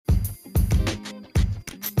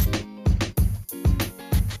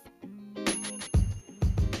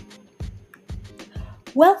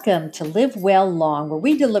Welcome to Live Well Long, where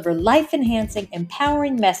we deliver life enhancing,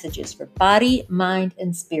 empowering messages for body, mind,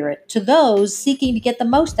 and spirit to those seeking to get the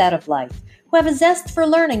most out of life, who have a zest for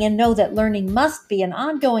learning and know that learning must be an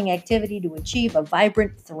ongoing activity to achieve a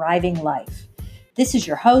vibrant, thriving life. This is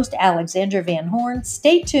your host, Alexandra Van Horn.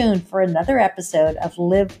 Stay tuned for another episode of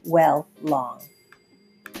Live Well Long.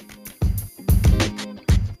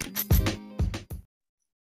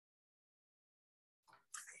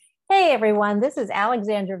 Hey everyone, this is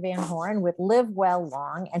Alexandra Van Horn with Live Well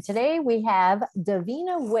Long, and today we have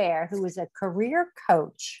Davina Ware, who is a career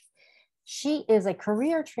coach. She is a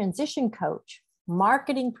career transition coach,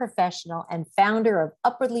 marketing professional, and founder of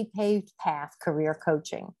Upwardly Paved Path Career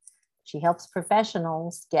Coaching. She helps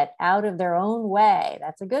professionals get out of their own way.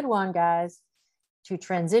 That's a good one, guys. To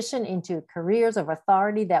transition into careers of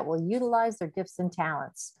authority that will utilize their gifts and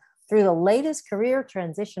talents. Through the latest career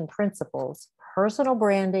transition principles, personal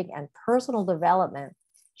branding, and personal development,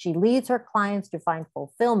 she leads her clients to find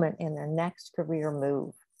fulfillment in their next career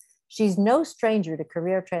move. She's no stranger to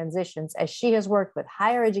career transitions, as she has worked with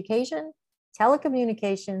higher education,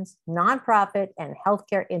 telecommunications, nonprofit, and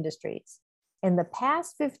healthcare industries. In the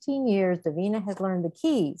past 15 years, Davina has learned the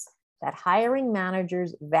keys that hiring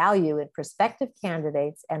managers value in prospective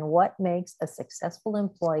candidates and what makes a successful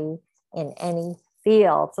employee in any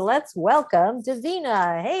field. So let's welcome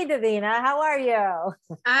Davina. Hey, Davina, how are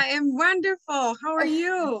you? I am wonderful. How are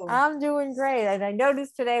you? I'm doing great. And I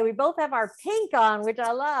noticed today we both have our pink on, which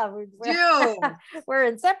I love. We're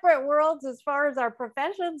in separate worlds as far as our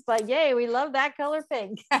professions, but yay, we love that color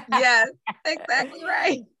pink. Yes, exactly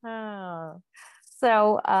right. Oh.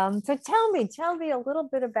 So tell me a little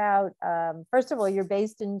bit about, first of all, you're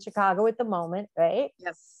based in Chicago at the moment, right?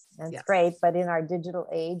 Yes. That's great. But in our digital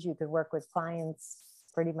age, you could work with clients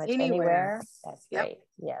pretty much anywhere. That's great.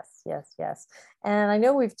 Yes. And I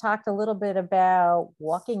know we've talked a little bit about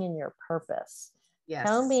walking in your purpose. Yes.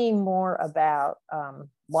 Tell me more about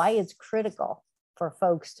why it's critical for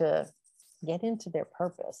folks to get into their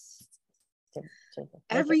purpose.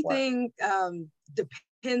 Everything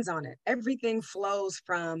depends on it. Everything flows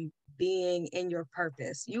from being in your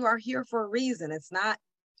purpose. You are here for a reason. It's not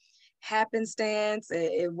happenstance.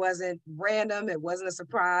 It wasn't random. It wasn't a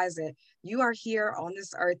surprise. You are here on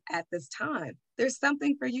this earth at this time. There's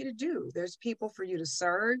something for you to do. There's people for you to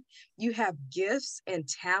serve. You have gifts and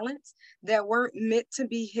talents that weren't meant to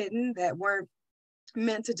be hidden, that weren't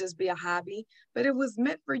meant to just be a hobby, but it was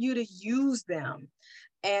meant for you to use them.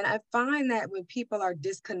 And I find that when people are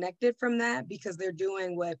disconnected from that because they're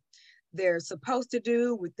doing what they're supposed to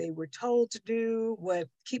do, what they were told to do, what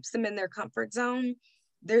keeps them in their comfort zone,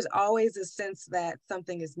 there's always a sense that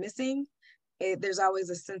something is missing. There's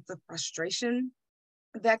always a sense of frustration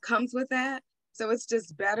that comes with that. So it's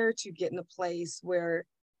just better to get in a place where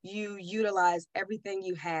you utilize everything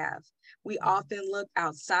you have. We often look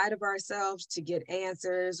outside of ourselves to get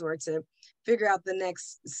answers or to figure out the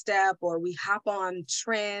next step, or we hop on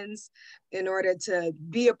trends in order to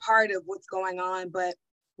be a part of what's going on. But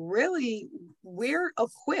really, we're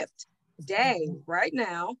equipped right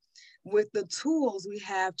now with the tools we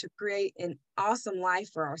have to create an awesome life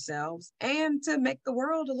for ourselves and to make the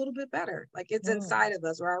world a little bit better. Like it's inside of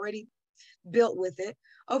us. We're already built with it.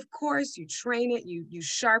 Of course, you train it, you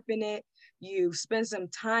sharpen it, you spend some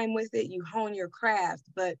time with it, you hone your craft,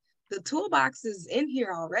 but the toolbox is in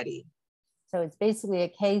here already. So it's basically a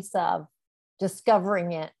case of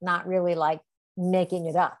discovering it, not really like making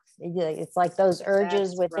it up. It's like those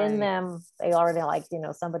urges within them. They already like,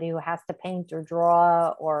 somebody who has to paint or draw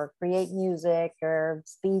or create music or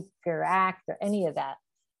speak or act or any of that.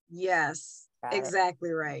 Yes,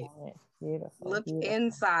 exactly right. Beautiful. Look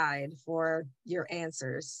inside for your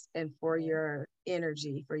answers and for your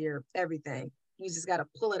energy, for your everything. You just got to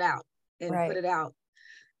pull it out and put it out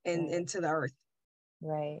into the earth.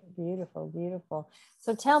 Right. Beautiful.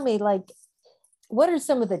 So tell me, what are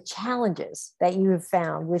some of the challenges that you have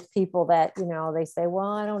found with people that, they say,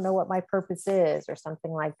 well, I don't know what my purpose is or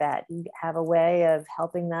something like that? You have a way of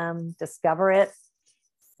helping them discover it?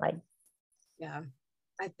 Yeah,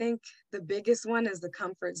 I think the biggest one is the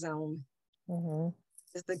comfort zone.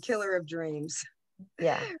 It's the killer of dreams.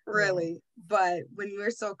 Yeah. Really. Yeah. But when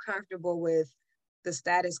we're so comfortable with the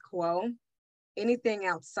status quo, anything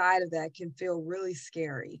outside of that can feel really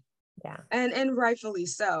scary. Yeah. And rightfully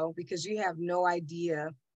so, because you have no idea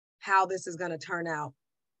how this is going to turn out.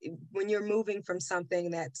 When you're moving from something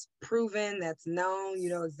that's proven, that's known, you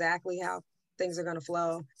know exactly how things are going to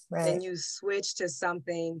flow, and you switch to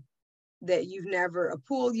something that a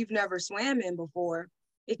pool you've never swam in before,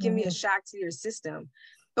 it can be a shock to your system.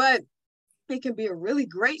 But it can be a really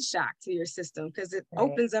great shock to your system because it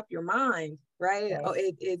opens up your mind right?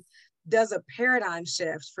 Right. It does a paradigm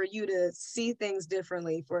shift for you to see things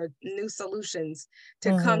differently, for new solutions to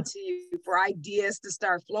come Mhm. to you, for ideas to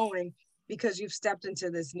start flowing because you've stepped into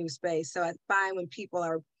this new space. So I find when people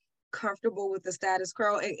are comfortable with the status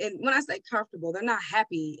quo, and when I say comfortable, they're not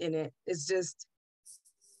happy in it. It's just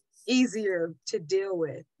easier to deal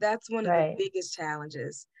with. That's one of the Right. biggest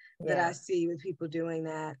challenges that I Yeah. see with people doing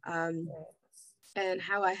that. Right. And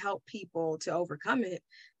how I help people to overcome it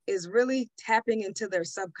is really tapping into their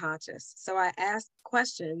subconscious. So I ask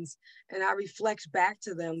questions and I reflect back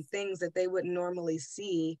to them things that they wouldn't normally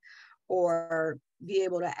see or be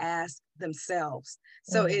able to ask themselves.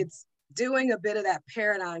 So Mhm. it's doing a bit of that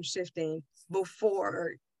paradigm shifting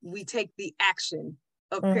before we take the action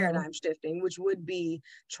of Mhm. paradigm shifting, which would be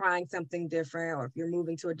trying something different, or if you're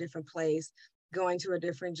moving to a different place, going to a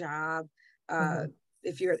different job, uh, Mhm.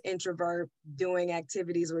 if you're an introvert, doing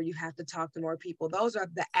activities where you have to talk to more people. Those are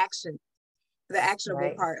the actionable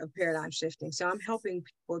Right. part of paradigm shifting. So I'm helping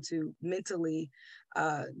people to mentally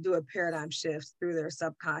do a paradigm shift through their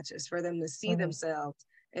subconscious for them to see Mhm. themselves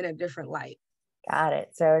in a different light. Got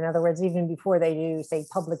it. So in other words, even before they do, say,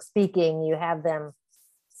 public speaking, you have them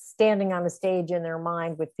standing on the stage in their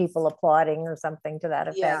mind with people applauding or something to that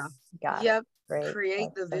effect. Yeah. Got it. Yep. Great.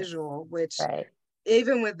 Create the Excellent. visual, which Right.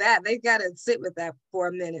 even with that, they got to sit with that for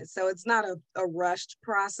a minute. So it's not a rushed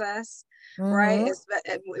process, right? Hmm.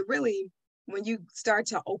 It really, when you start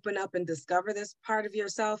to open up and discover this part of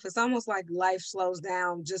yourself, it's almost like life slows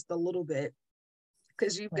down just a little bit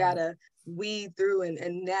because you've got Right. to weed through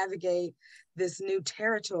and navigate this new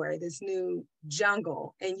territory, this new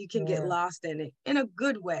jungle, and you can get Yeah. lost in it in a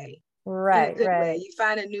good way. In a Right. good way. Right. You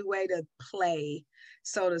find a new way to play,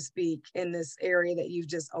 so to speak, in this area that you've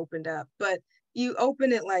just opened up. But you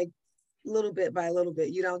open it like little bit by little bit.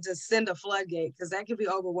 You don't just send a floodgate because that can be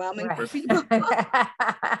overwhelming for Right. people.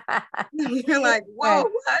 You're like, whoa,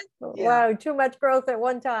 Right. what? Yeah. Wow. Too much growth at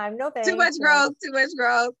one time. No Too thanks. much Right. growth, too much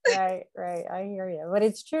growth. Right. Right. I hear you. But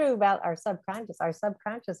it's true about our subconscious. Our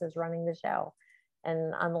subconscious is running the show.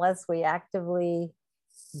 And unless we actively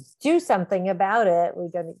do something about it,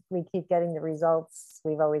 we keep getting the results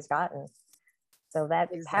we've always gotten. So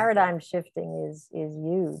that Exactly. paradigm shifting is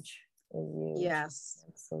huge. Is huge. Yes.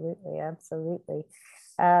 Absolutely, absolutely.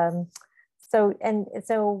 Um,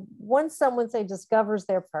 so once someone say discovers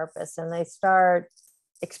their purpose and they start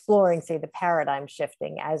exploring, say, the paradigm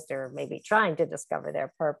shifting as they're maybe trying to discover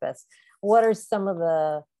their purpose, what are some of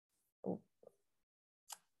the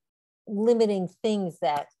limiting things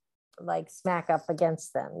that like smack up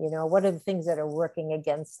against them? You know, what are the things that are working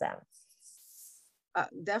against them?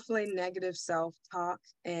 Definitely negative self-talk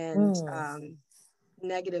and Mm,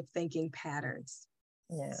 negative thinking patterns.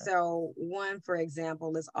 yeah. So one, for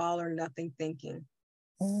example, is all or nothing thinking.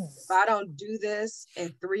 Mm, If I don't do this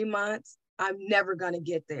in 3 months, I'm never going to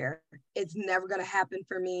get there. It's never going to happen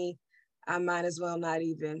for me. I might as well not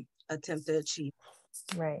even attempt to achieve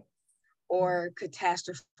right. or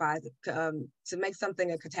catastrophize to make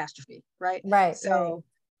something a catastrophe, right? Right. Right. So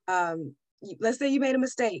let's say you made a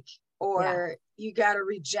mistake Yeah. or you got a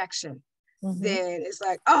rejection. Hmm. Then it's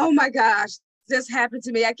like, oh my gosh, this happened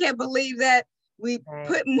to me. I can't believe that we Right.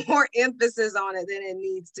 put more emphasis on it than it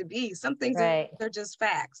needs to be. Some things Right. are just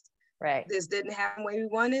facts. Right. This didn't happen the way we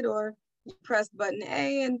wanted, or you pressed button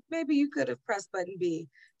A and maybe you could have pressed button B.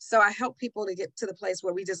 So I help people to get to the place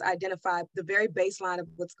where we just identify the very baseline of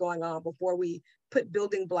what's going on before we put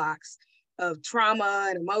building blocks of trauma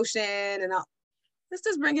and emotion and all. Let's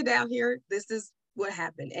just bring it down here. This is what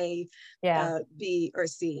happened, A, Yeah. B, or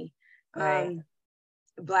C. Right.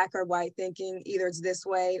 Black or white thinking, either it's this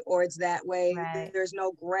way or it's that way. Right. There's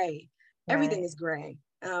no gray. Everything Right. is gray.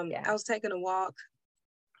 I Yeah. was taking a walk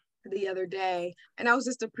the other day and I was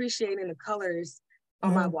just appreciating the colors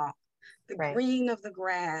on my Hmm. walk. The Right. green of the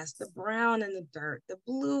grass, the brown in the dirt, the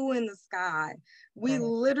blue in the sky. We Right.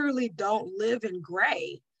 literally don't live in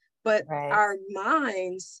gray, but Right. our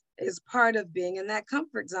minds, is part of being in that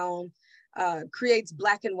comfort zone, creates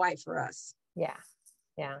black and white for us. Yeah.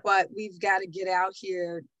 Yeah. But we've got to get out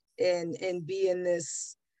here and be in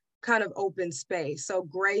this kind of open space. So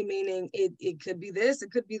gray meaning it could be this,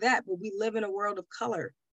 it could be that, but we live in a world of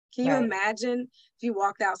color. Can you Right. imagine if you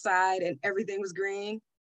walked outside and everything was green?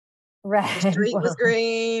 The Right. street was Well,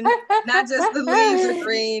 green, not just the leaves are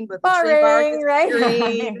green, but the tree bark boring, is right?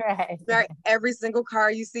 green. Right. Right? Every single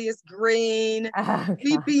car you see is green. Oh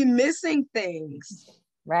We'd God. be missing things.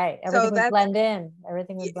 Right. Everything So would that's blend in.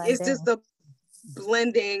 Everything would blend it's just in. the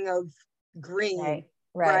blending of Right. green, Right.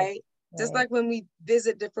 right? Just Right. like when we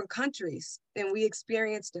visit different countries and we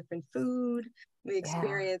experience different food, we Yeah.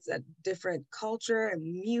 experience a different culture and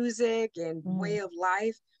music and way Mm. of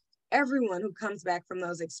life. everyone who comes back from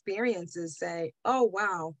those experiences say, oh,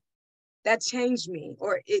 wow, that changed me,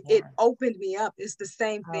 or it opened me up. It's the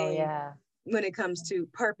same Oh, thing yeah. when it comes to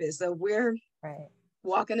purpose. So we're Right.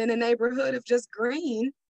 walking in a neighborhood of just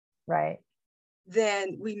green, Right.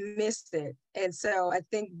 then we missed it. And so I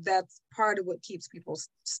think that's part of what keeps people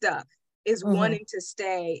stuck, is wanting to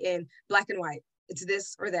stay in black and white. It's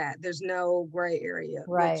this or that. There's no gray area.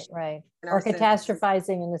 Right, which right. in Or our sense,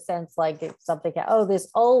 catastrophizing in the sense like it's something, oh, this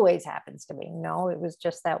always happens to me. No, it was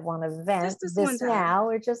just that one event. just this one This time. now,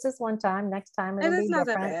 or just this one time. Next time And it'll be it's not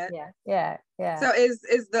that different. bad. Yeah, yeah, yeah. So is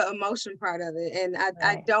the emotion part of it. And I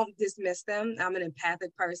Right. don't dismiss them. I'm an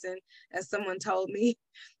empathic person. As someone told me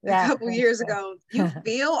a Yeah. couple years ago, you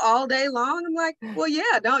feel all day long. I'm like, well,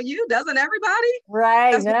 yeah, don't you? Doesn't everybody?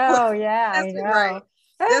 Right. That's before, No, yeah, I know. right.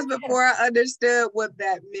 That's before I understood what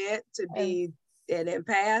that meant to And- be an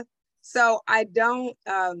empath. So I don't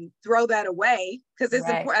throw that away, because it's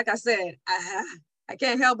Right. important. Like I said, I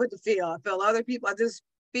can't help but to feel. I feel other people. I just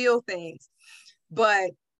feel things.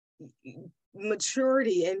 But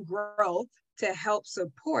maturity and growth to help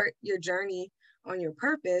support your journey on your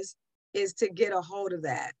purpose is to get a hold of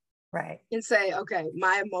that Right. and say, okay,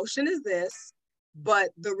 my emotion is this,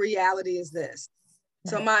 but the reality is this.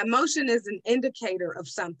 So Right. my emotion is an indicator of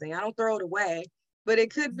something. I don't throw it away, but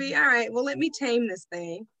it could be, all right, well, let me tame this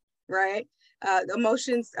thing, right?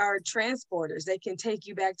 Emotions are transporters. They can take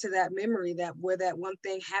you back to that memory that where that one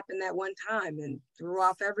thing happened that one time and threw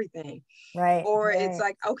off everything. Right. Or right. it's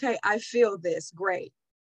like, okay, I feel this, great.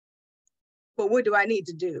 But what do I need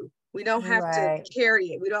to do? We don't have Right. to carry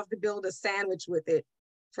it. We don't have to build a sandwich with it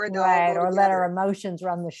for it to all Right. go Or let our together. emotions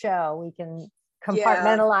run the show. We can Yeah,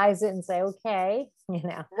 compartmentalize it and say, okay,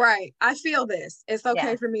 right. I feel this. It's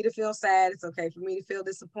okay Yeah. for me to feel sad. It's okay for me to feel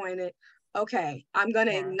disappointed. Okay, I'm going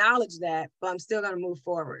to Yeah. acknowledge that, but I'm still going to move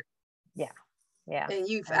forward. Yeah. Yeah. And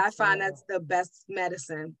I find Absolutely. that's the best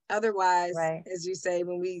medicine. Otherwise, Right. as you say,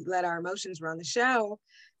 when we let our emotions run the show,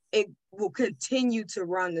 it will continue to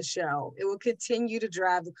run the show. It will continue to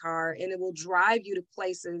drive the car, and it will drive you to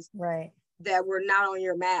places Right. that were not on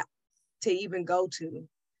your map to even go to.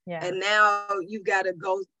 Yeah. And now you've got to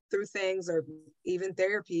go through things, or even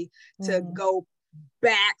therapy, to go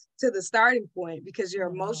back to the starting point, because your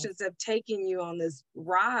emotions have taken you on this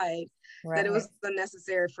ride that it was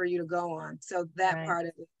unnecessary for you to go on. So that part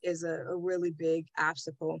of it is a really big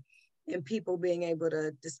obstacle in people being able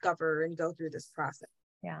to discover and go through this process.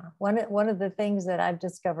 Yeah. One of the things that I've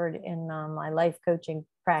discovered in my life coaching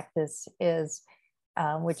practice is,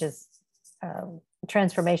 which is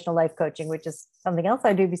transformational life coaching, which is something else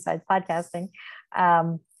I do besides podcasting,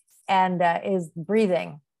 is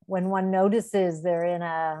breathing. When one notices they're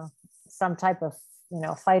in some type of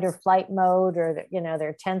fight or flight mode, or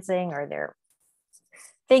they're tensing, or they're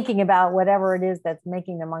thinking about whatever it is that's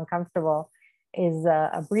making them uncomfortable, is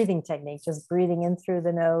a breathing technique. Just breathing in through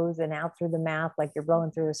the nose and out through the mouth like you're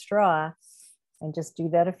blowing through a straw. And just do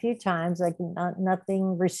that a few times, like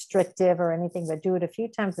nothing restrictive or anything, but do it a few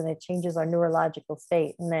times, and it changes our neurological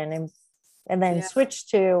state. And then switch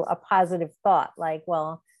to a positive thought, like,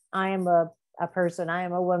 well, I am a person, I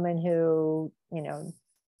am a woman who,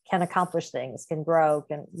 can accomplish things, can grow,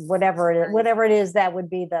 can whatever it is, that would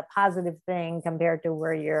be the positive thing compared to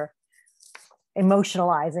where you're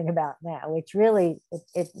emotionalizing about now, which really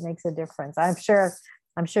it makes a difference. I'm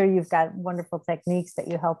sure you've got wonderful techniques that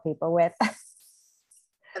you help people with.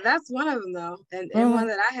 That's one of them, though, and one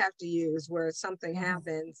that I have to use where something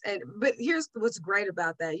happens. But here's what's great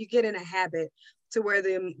about that: you get in a habit to where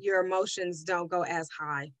your emotions don't go as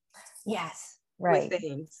high. Yes, right. With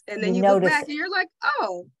things, and then you look back and you're like,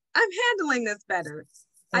 oh, I'm handling this better.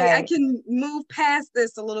 Right. I can move past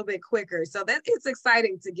this a little bit quicker. So that it's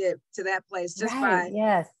exciting to get to that place just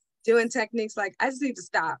by doing techniques like, I just need to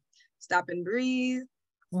stop and breathe,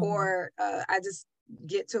 or I just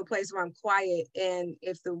get to a place where I'm quiet, and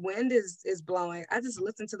if the wind is blowing, I just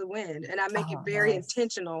listen to the wind, and I make it very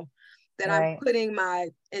intentional that I'm putting my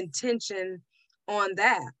intention on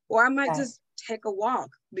that. Or I might just take a walk,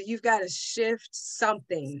 but you've got to shift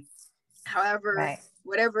something, however,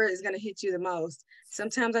 whatever is going to hit you the most.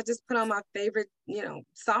 Sometimes I just put on my favorite,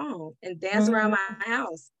 song and dance around my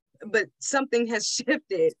house, but something has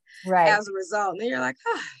shifted as a result. And then you're like,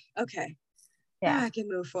 okay, I can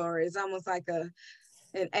move forward. It's almost like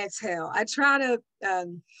an exhale. I try to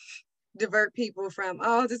divert people from,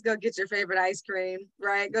 oh, just go get your favorite ice cream,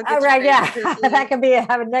 right? Go Oh, get your right, favorite yeah. cookie. That could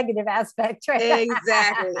have a negative aspect, right?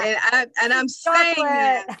 Exactly. And I'm saying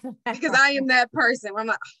Chocolate. that because I am that person where I'm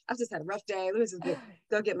like, oh, I've just had a rough day. Let me just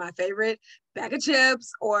go get my favorite bag of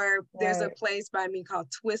chips. Or there's a Right. place by me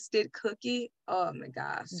called Twisted Cookie. Oh my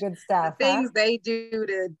gosh. Good The stuff, huh? things they do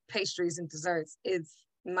to pastries and desserts is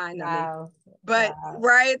mind numbing. Wow. But Wow.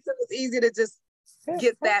 right, so it's easy to just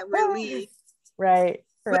get that relief. Right,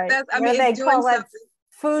 But right. that's, I What do mean, it's they doing call it? something.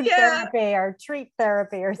 Food Yeah, therapy or treat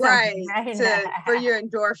therapy or something, right. right? For your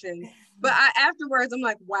endorphins. But afterwards, I'm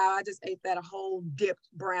like, wow, I just ate that a whole dipped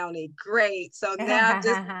brownie. Great. So now I've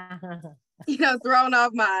just, thrown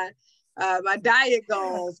off my diet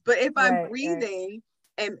goals. But if I'm Right, right, breathing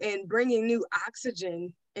and bringing new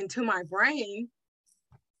oxygen into my brain,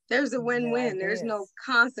 there's a new win-win. There's no ideas.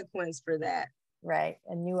 consequence for that. Right,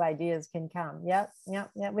 and new ideas can come. Yep,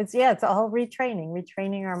 yep, yep. It's all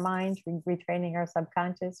retraining our minds, retraining our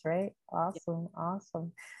subconscious. Right. Awesome,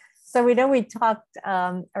 awesome. So we know we talked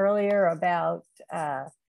earlier about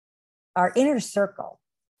our inner circle.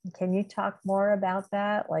 Can you talk more about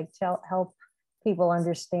that? Like, help people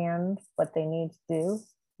understand what they need to do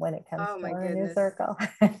when it comes Oh to my our inner goodness. circle.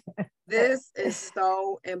 This is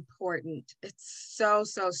so important. It's so,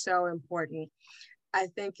 so, so important. I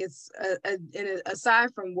think it's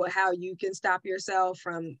aside from how you can stop yourself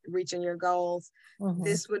from reaching your goals, Mhm,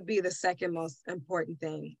 this would be the second most important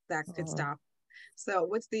thing that could mhm. stop. So,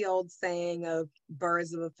 what's the old saying of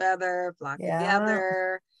birds of a feather flock Yeah,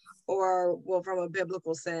 together? Or, well, from a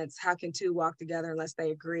biblical sense, how can two walk together unless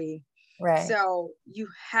they agree? right. So, you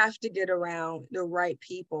have to get around the right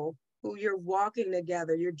people who you're walking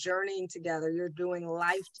together, you're journeying together, you're doing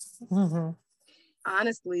life. Mhm,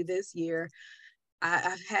 Honestly, this year,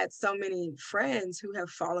 I've had so many friends who have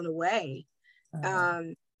fallen away, uh,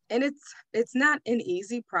 um, and it's not an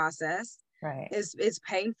easy process. right. It's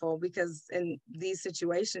painful because in these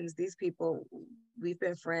situations, these people, we've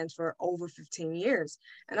been friends for over 15 years,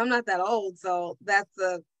 and I'm not that old, so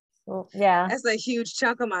Well, yeah, that's a huge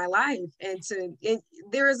chunk of my life.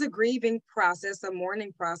 There is a grieving process, a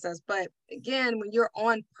mourning process, but again, when you're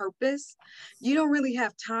on purpose, you don't really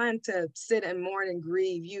have time to sit and mourn and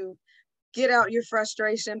grieve. You get out your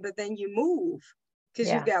frustration, but then you move because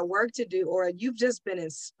you've yeah, got work to do, or you've just been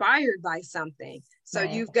inspired by something. So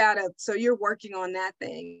right. so you're working on that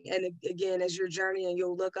thing. And again, as you're journeying,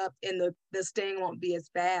 you'll look up and the sting won't be as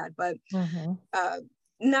bad. But Hmm. uh,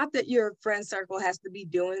 not that your friend circle has to be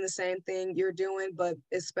doing the same thing you're doing, but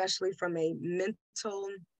especially from a mental,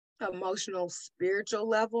 emotional, spiritual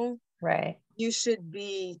level, Right, you should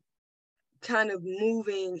be kind of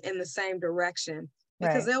moving in the same direction,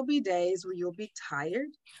 because right, there'll be days where you'll be tired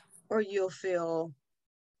or you'll feel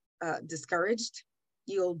discouraged,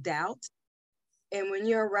 you'll doubt. And when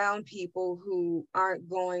you're around people who aren't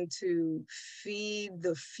going to feed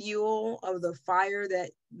the fuel of the fire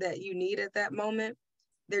that you need at that moment,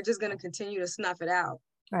 they're just going to continue to snuff it out.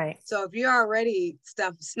 right. So if you're already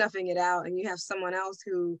snuffing it out and you have someone else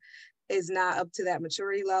who is not up to that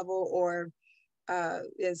maturity level, or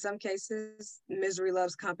in some cases misery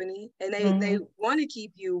loves company, and they Hmm. want to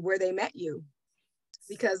keep you where they met you,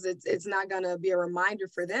 because it's not going to be a reminder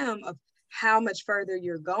for them of how much further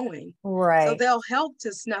you're going. So Right. they'll help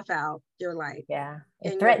to snuff out your life Yeah.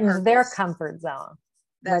 It and your threatens their purpose. comfort zone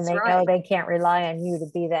when That's they know right. they can't rely on you to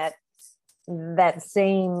be that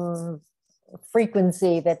same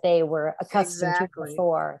frequency that they were accustomed to Exactly.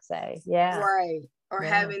 before, say. Yeah. Right. Or Yeah.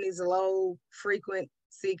 having these low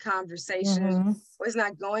frequency conversations Hmm. where it's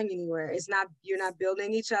not going anywhere. You're not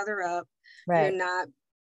building each other up. You're Right. not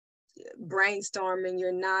brainstorming.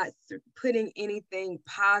 You're not putting anything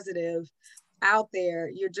positive out there.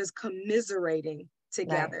 You're just commiserating Right.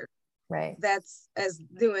 together. Right. That's as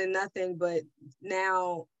doing nothing but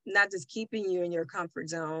now not just keeping you in your comfort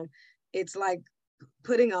zone. It's like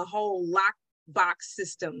putting a whole lock box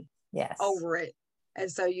system Yes. over it.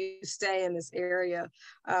 And so you stay in this area.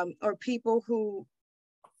 Or people who,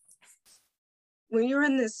 when you're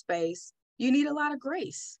in this space, you need a lot of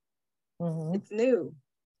grace. Hmm. It's new,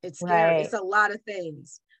 it's scary, it's Right. a lot of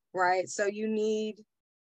things, right? So you need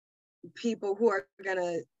people who are going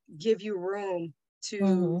to give you room to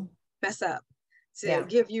Hmm. mess up, to Yeah.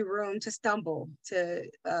 give you room to stumble, to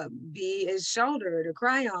be a shoulder to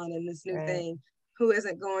cry on in this new Right. thing, who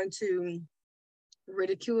isn't going to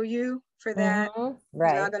ridicule you for that, Hmm. who's not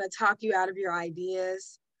Right. going to talk you out of your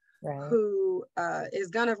ideas, Right. who is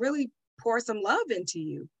going to really pour some love into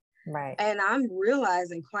you. Right. And I'm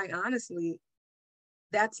realizing, quite honestly,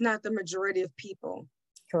 that's not the majority of people.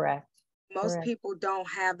 Correct. Most Correct. people don't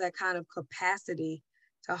have that kind of capacity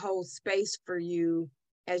to hold space for you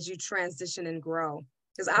as you transition and grow.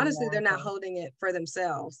 Because honestly, they're not Exactly. holding it for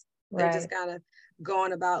themselves. They're just Right. kind of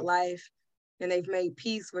going about life, and they've made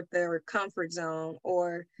peace with their comfort zone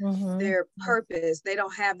or Mm-hmm. their purpose. They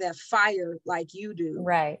don't have that fire like you do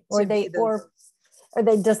Right. to be the Or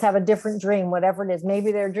they just have a different dream, whatever it is.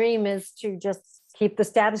 Maybe their dream is to just keep the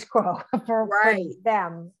status quo for right,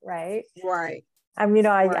 them, right? right, I mean,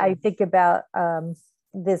 I right. think about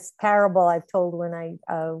this parable I've told when I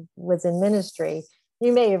was in ministry.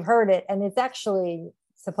 You may have heard it, and it's actually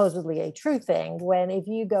supposedly a true thing. When if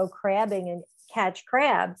you go crabbing and catch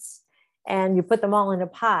crabs and you put them all in a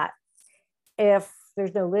pot, if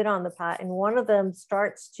there's no lid on the pot and one of them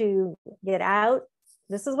starts to get out,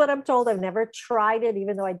 this is what I'm told. I've never tried it,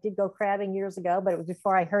 even though I did go crabbing years ago, but it was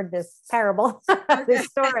before I heard this parable, Okay. this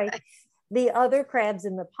story. The other crabs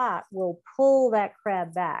in the pot will pull that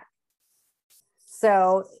crab back.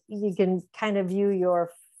 So you can kind of view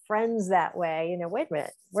your friends that way. Wait a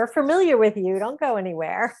minute, we're familiar with you. Don't go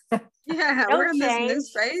anywhere. Yeah, we're Don't in this new change.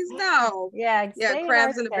 space. No. Yeah, Yeah, stay in our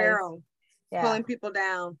crabs in a space. barrel, Yeah, pulling people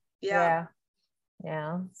down. Yeah. yeah,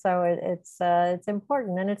 yeah. So it's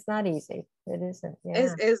important and it's not easy. It isn't.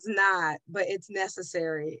 Yeah, It's not, but it's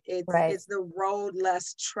necessary. right, It's the road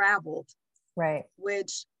less traveled, right.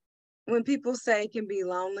 which when people say can be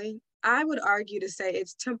lonely, I would argue to say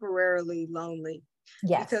it's temporarily lonely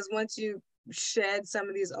Yes, because once you shed some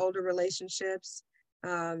of these older relationships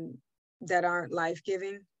that aren't life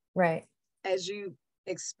giving, right. as you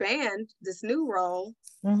expand this new role,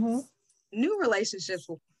 Mm-hmm. new relationships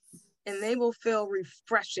will, and they will feel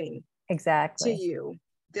refreshing to Exactly. you.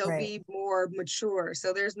 They'll Right. be more mature.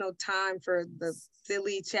 So there's no time for the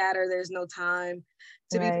silly chatter. There's no time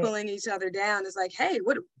to be Right. pulling each other down. It's like, hey,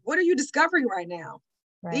 what are you discovering right now?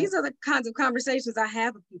 Right. These are the kinds of conversations I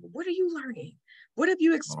have with people. What are you learning? What have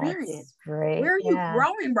you That's experienced? great. Where are you Yeah.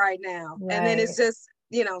 growing right now? And then it's Right. just,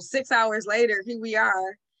 6 hours later, here we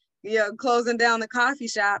are, closing down the coffee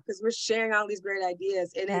shop because we're sharing all these great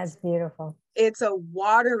ideas. And That's beautiful. it's a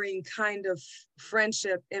watering kind of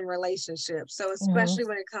friendship and relationship. So Hmm. especially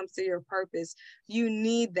when it comes to your purpose, you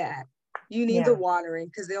need that. You need the Yeah. watering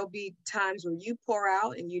because there'll be times where you pour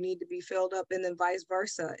out and you need to be filled up, and then vice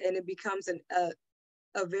versa. And it becomes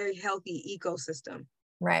a very healthy ecosystem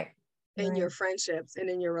Right. in your Right. friendships and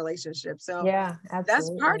in your relationships. So Yeah, that's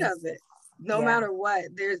part absolutely. of it. No Yeah. matter what,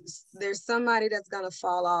 there's somebody that's gonna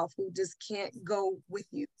fall off who just can't go with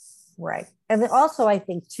you. Right. And then also, I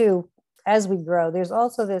think too, as we grow, there's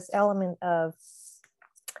also this element of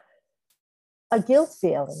a guilt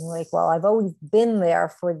feeling like, well, I've always been there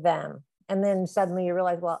for them. And then suddenly you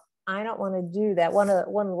realize, well, I don't want to do that. One of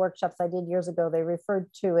the workshops I did years ago, they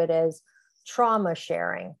referred to it as trauma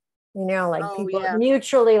sharing. Like Oh people yeah.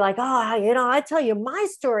 mutually like, oh, I tell you my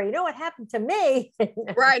story. You know what happened to me?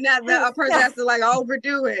 Right now the person has to like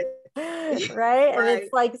overdo it. Right. And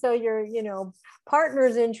it's Right. like, so you're,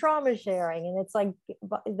 partners in trauma sharing. And it's like,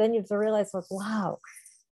 then you have to realize, like, wow,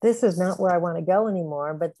 this is not where I want to go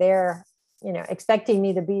anymore. But they're, expecting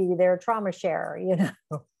me to be their trauma sharer. and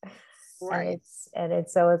Right. it's and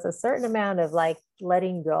it's so it's a certain amount of like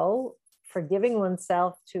letting go, forgiving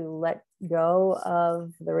oneself to let go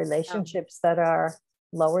of the Um, relationships that are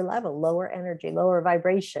lower level, lower energy, lower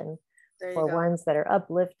vibration, there you for go. ones that are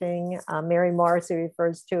uplifting. Mary Morrissey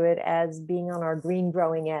refers to it as being on our green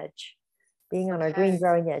growing edge. Being on our green Okay.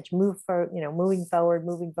 growing edge, moving forward,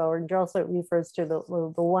 moving forward. And also refers to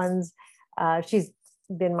the ones. She's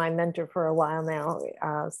been my mentor for a while now.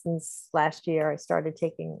 Since last year, I started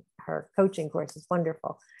taking her coaching course. It's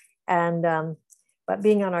wonderful, and but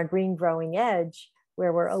being on our green growing edge,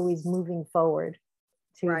 where we're always moving forward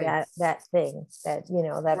to Right. that thing that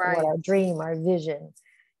what Right. our dream, our vision.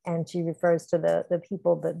 And she refers to the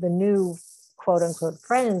people, the new quote unquote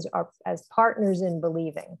friends are as partners in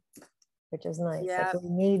believing, which is nice. Like Yeah. we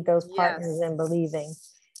need those partners Yes. in believing.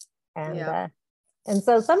 And Yeah. and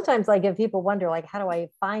so sometimes like if people wonder like how do I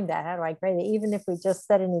find that, how do I create it, even if we just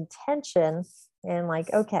set an intention and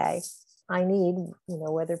like, okay, I need,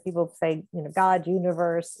 whether people say, God,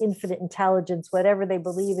 universe, infinite intelligence, whatever they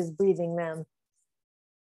believe is breathing them,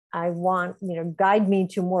 I want, guide me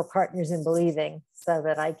to more partners in believing so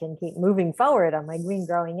that I can keep moving forward on my green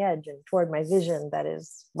growing edge and toward my vision that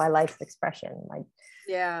is my life expression,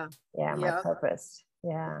 Yeah. my Yeah. purpose.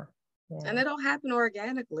 Yeah. And Yeah. it'll happen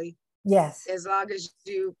organically Yes. as long as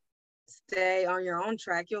you stay on your own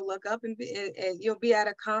track. You'll look up and you'll be at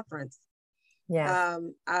a conference. Yeah.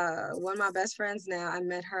 One of my best friends now, I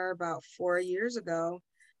met her about 4 years ago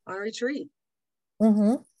on a retreat.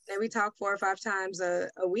 Mm-hmm. And we talk 4 or 5 times a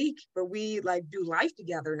week, but we like do life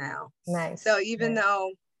together now. Nice. So even Nice.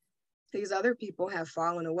 though these other people have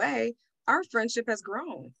fallen away, our friendship has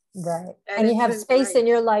grown. Right. And And you it's have been space in great.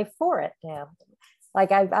 your life for it now.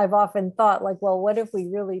 Like I've often thought, like, well, what if we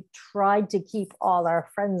really tried to keep all our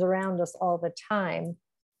friends around us all the time?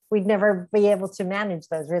 We'd never be able to manage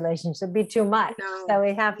those relationships. It'd be too much. No, So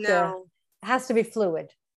we have to, no, it has to be fluid.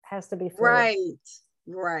 It has to be fluid. right,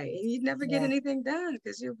 right. And you'd never get Yeah. anything done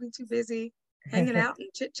because you'll be too busy hanging out and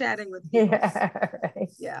chit-chatting with people. Yeah, right.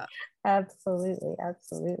 Yeah. Absolutely,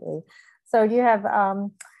 absolutely. So you have,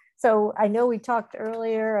 so I know we talked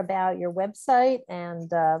earlier about your website and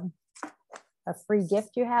a free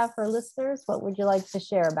gift you have for listeners. What would you like to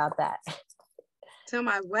share about that? So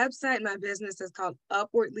my website, my business is called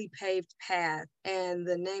Upwardly Paved Path. And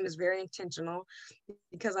the name is very intentional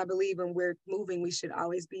because I believe when we're moving, we should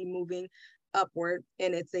always be moving upward.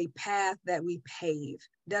 And it's a path that we pave.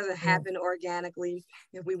 It doesn't happen organically.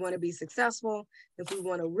 If we want to be successful, if we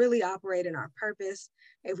want to really operate in our purpose,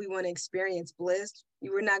 if we want to experience bliss,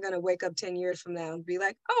 we're not going to wake up 10 years from now and be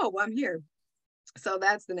like, oh, well, I'm here. So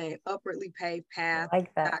that's the name, Upwardly Paved I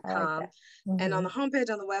like that. I like Path.com. that. And on Mhm. the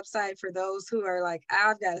homepage on the website, for those who are like,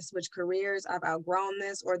 I've got to switch careers, I've outgrown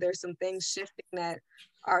this, or there's some things shifting that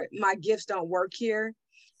are my gifts don't work here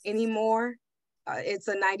anymore. It's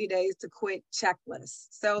a 90 days to quit checklist.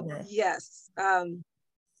 So Nice. yes,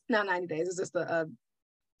 not 90 days, it's just a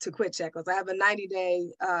to quit checklist. I have a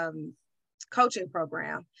 90-day coaching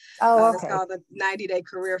program. Oh, It's okay. called the 90-day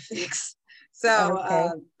career fix. So, Okay.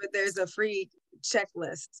 but there's a free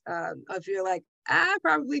checklist. If you're like, I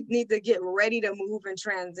probably need to get ready to move and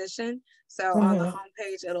transition. So on the Mhm.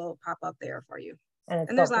 homepage, it'll pop up there for you. And it's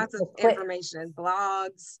And there's called lots of the quit. information,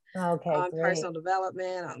 blogs Okay, on great. personal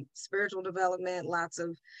development, on spiritual development, lots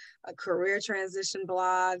of career transition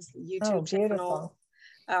blogs, Oh, YouTube channel. beautiful.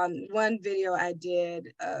 One video I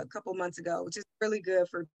did a couple months ago, which is really good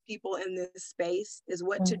for people in this space, is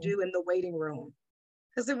what to Mhm. do in the waiting room.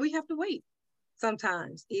 Because we have to wait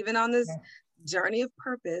sometimes, even on this Yeah, journey of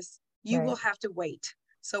purpose, you will right, have to wait.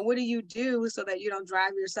 So, what do you do so that you don't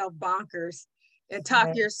drive yourself bonkers and talk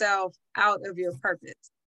right, yourself out of your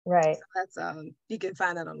purpose? right. So that's you can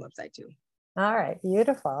find that on the website too. All right,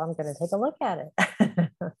 beautiful. I'm going to take a look at it. Sounds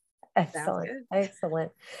Excellent, good.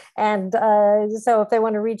 excellent. And so if they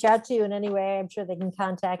want to reach out to you in any way, I'm sure they can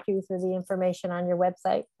contact you through the information on your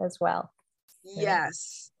website as well. Right?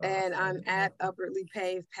 Yes. And I'm Awesome. at Awesome. Upwardly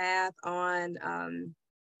Paved Path on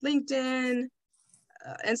LinkedIn,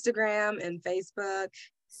 Instagram, and Facebook.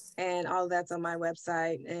 And all of that's on my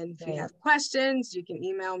website. And if you Great. have questions, you can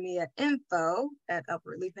email me at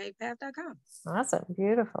info@upwardlypavedpath.com. Awesome.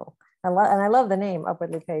 Beautiful. I love the name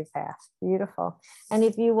Upwardly Paved Path. Beautiful. And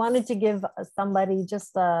if you wanted to give somebody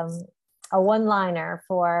just a one-liner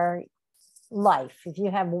for life,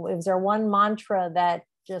 is there one mantra that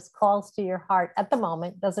just calls to your heart at the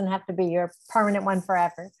moment? Doesn't have to be your permanent one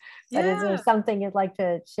forever, but is there Yeah. something you'd like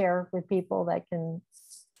to share with people that can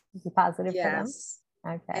be positive for them? Yes.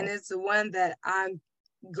 And Okay. it's the one that I'm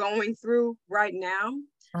going through right now,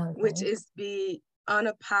 which Okay. is be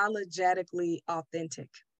unapologetically authentic.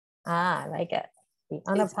 Ah, I like it. Be It's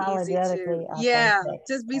easy to, unapologetically yeah, authentic.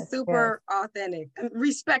 just be That's good. super authentic,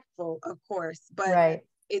 respectful, of course, but Right.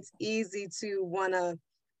 it's easy to want to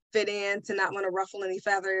fit in, to not want to ruffle any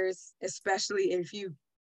feathers, especially if you've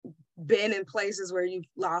been in places where you've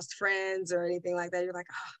lost friends or anything like that. You're like,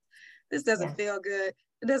 oh, this doesn't Yeah. feel good.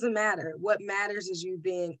 It doesn't matter. What matters is you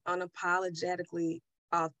being unapologetically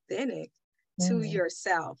authentic to Mhm.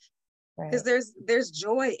 yourself, because Right. there's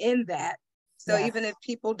joy in that. So Yes. even if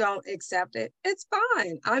people don't accept it, it's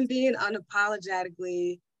fine. I'm being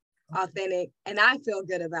unapologetically authentic and I feel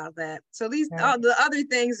good about that. So these all Right. the other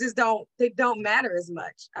things just don't matter as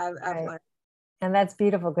much. I've Right. learned. And that's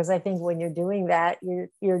beautiful because I think when you're doing that,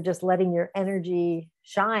 you're just letting your energy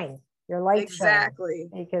shine, your light shine, Exactly.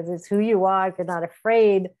 because it's who you are. You're not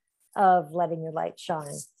afraid of letting your light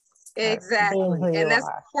shine, being Exactly. who you And that's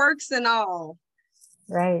are. quirks and all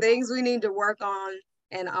Right. things we need to work on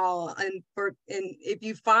and all. And if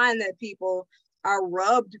you find that people are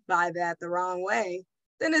rubbed by that the wrong way,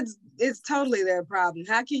 then it's totally their problem.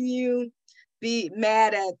 How can you be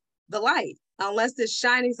mad at the light unless it's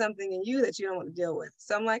shining something in you that you don't want to deal with?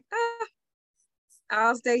 So I'm like,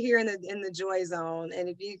 I'll stay here in the joy zone. And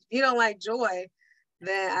if you don't like joy,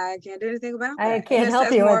 then I can't do anything about I that. And can't this help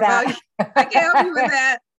says you with more about you. that. I can't help you with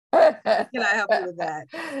that. Can I help you with that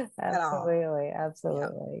at all? Absolutely. Yeah.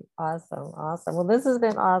 Absolutely. Awesome. Awesome. Well, this has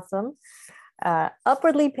been awesome.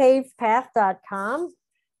 Upwardlypavedpath.com.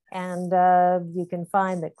 And you can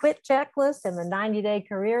find the quit checklist and the 90-day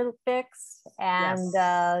career fix Yes.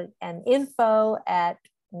 and info at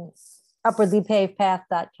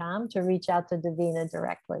upwardlypavedpath.com to reach out to Davina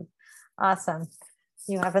directly. Awesome.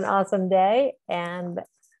 You have an awesome day, and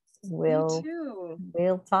You too.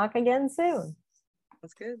 we'll talk again soon.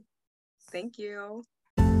 That's good. Thank you.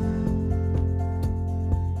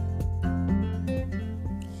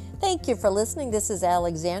 Thank you for listening. This is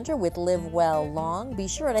Alexandra with Live Well Long. Be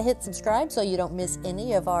sure to hit subscribe so you don't miss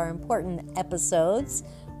any of our important episodes.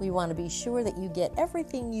 We want to be sure that you get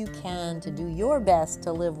everything you can to do your best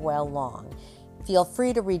to live well long. Feel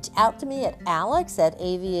free to reach out to me at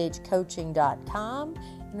alex@avhcoaching.com.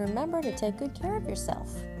 And remember to take good care of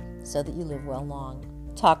yourself so that you live well long.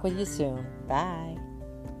 Talk with you soon. Bye.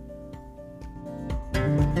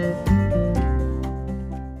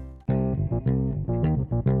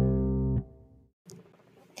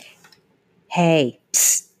 Hey,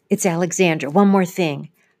 psst, it's Alexandra. One more thing.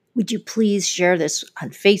 Would you please share this on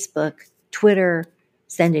Facebook, Twitter,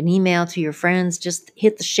 send an email to your friends? Just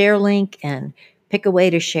hit the share link and pick a way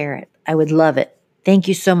to share it. I would love it. Thank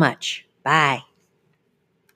you so much. Bye.